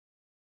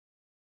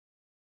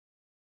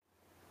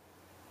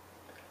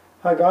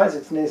Hi guys,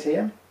 it's Nez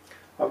here.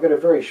 I've got a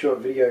very short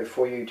video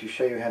for you to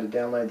show you how to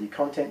download the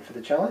content for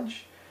the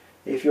challenge.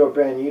 If you're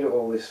brand new to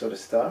all this sort of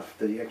stuff,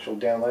 the actual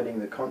downloading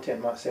the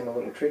content might seem a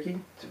little tricky.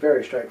 It's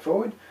very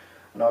straightforward,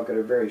 and I've got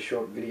a very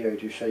short video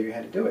to show you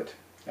how to do it.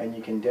 And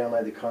you can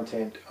download the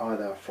content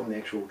either from the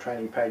actual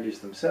training pages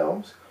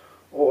themselves,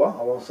 or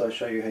I'll also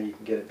show you how you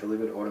can get it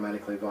delivered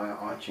automatically via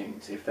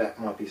iTunes, if that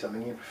might be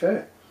something you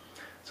prefer.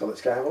 So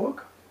let's go have a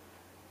look.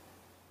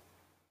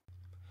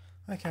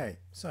 Okay,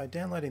 so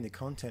downloading the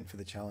content for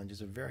the challenge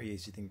is a very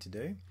easy thing to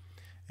do,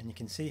 and you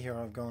can see here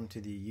I've gone to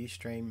the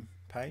Ustream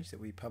page that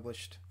we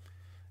published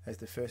as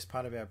the first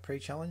part of our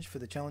pre-challenge for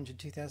the challenge in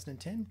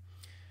 2010,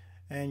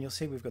 and you'll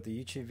see we've got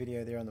the YouTube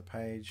video there on the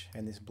page,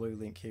 and this blue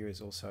link here is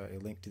also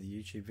a link to the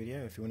YouTube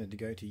video if you wanted to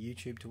go to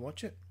YouTube to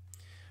watch it.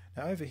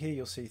 Now over here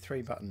you'll see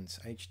three buttons,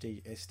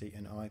 HD, SD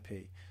and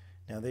IP.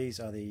 Now these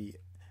are the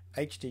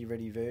HD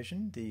ready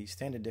version, the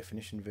standard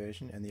definition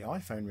version and the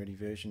iPhone ready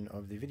version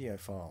of the video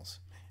files.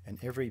 And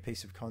every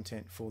piece of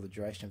content for the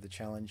duration of the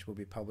challenge will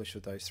be published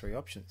with those three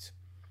options.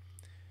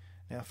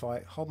 Now if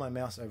I hold my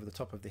mouse over the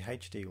top of the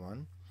HD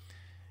one,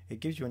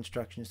 it gives you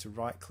instructions to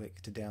right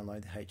click to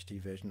download the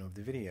HD version of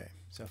the video.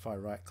 So if I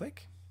right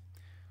click,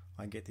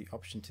 I get the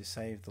option to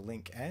save the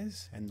link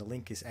as, and the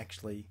link is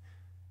actually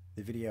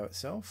the video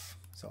itself.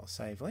 So I'll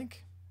save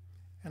link,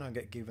 and I'll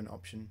get given an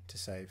option to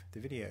save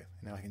the video.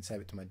 Now I can save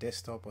it to my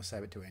desktop or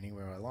save it to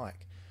anywhere I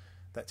like.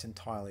 That's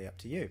entirely up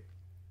to you.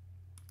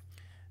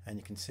 And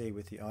you can see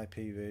with the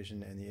IP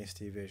version and the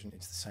SD version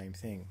it's the same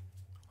thing.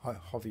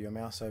 Hover your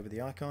mouse over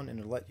the icon and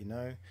it'll let you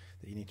know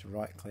that you need to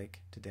right click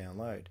to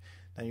download.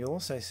 Now you'll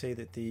also see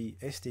that the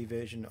SD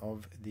version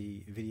of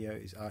the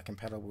videos are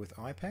compatible with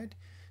iPad,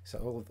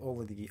 so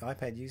all of the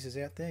iPad users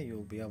out there,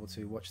 you'll be able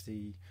to watch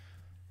the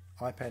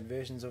iPad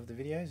versions of the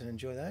videos and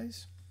enjoy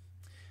those.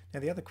 Now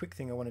the other quick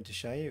thing I wanted to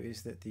show you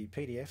is that the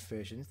PDF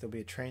versions, there'll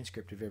be a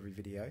transcript of every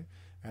video,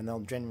 and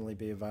they'll generally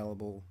be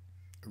available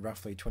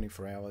roughly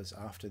 24 hours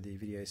after the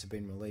videos have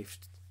been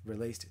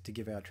released to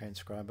give our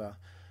transcriber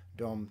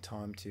Dom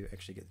time to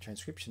actually get the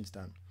transcriptions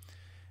done.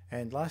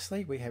 And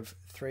lastly, we have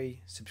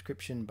three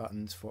subscription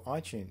buttons for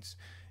iTunes.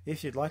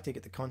 If you'd like to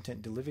get the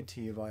content delivered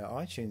to you via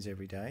iTunes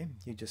every day,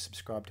 you just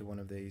subscribe to one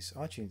of these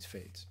iTunes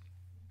feeds.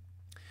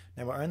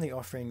 Now we're only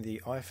offering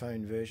the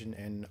iPhone version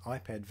and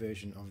iPad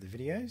version of the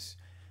videos,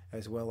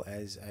 as well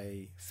as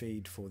a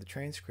feed for the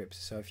transcripts.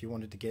 So if you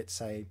wanted to get,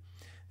 say,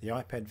 the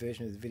iPad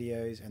version of the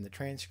videos and the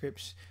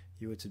transcripts,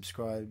 you would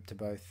subscribe to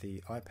both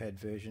the iPad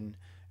version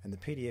and the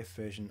PDF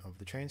version of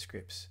the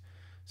transcripts.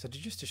 So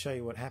just to show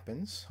you what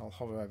happens, I'll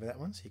hover over that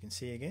one so you can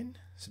see again.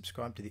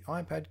 Subscribe to the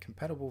iPad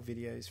compatible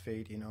videos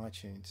feed in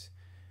iTunes.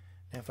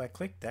 Now if I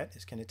click that,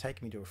 it's going to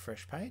take me to a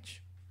fresh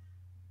page.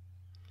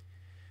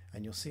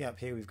 And you'll see up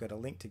here we've got a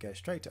link to go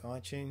straight to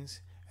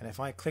iTunes, and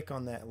if I click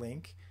on that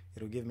link,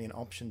 it'll give me an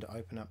option to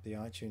open up the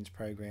iTunes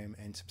program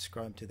and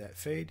subscribe to that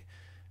feed.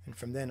 And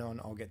from then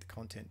on I'll get the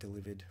content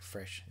delivered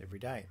fresh every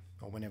day,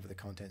 or whenever the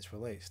content's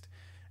released.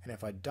 And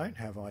if I don't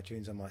have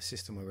iTunes on my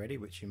system already,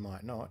 which you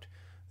might not,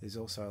 there's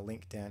also a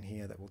link down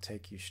here that will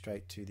take you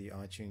straight to the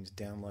iTunes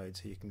download,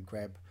 so you can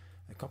grab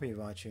a copy of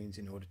iTunes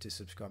in order to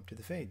subscribe to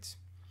the feeds.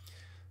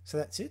 So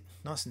that's it,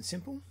 nice and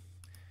simple,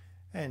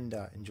 and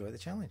enjoy the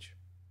challenge.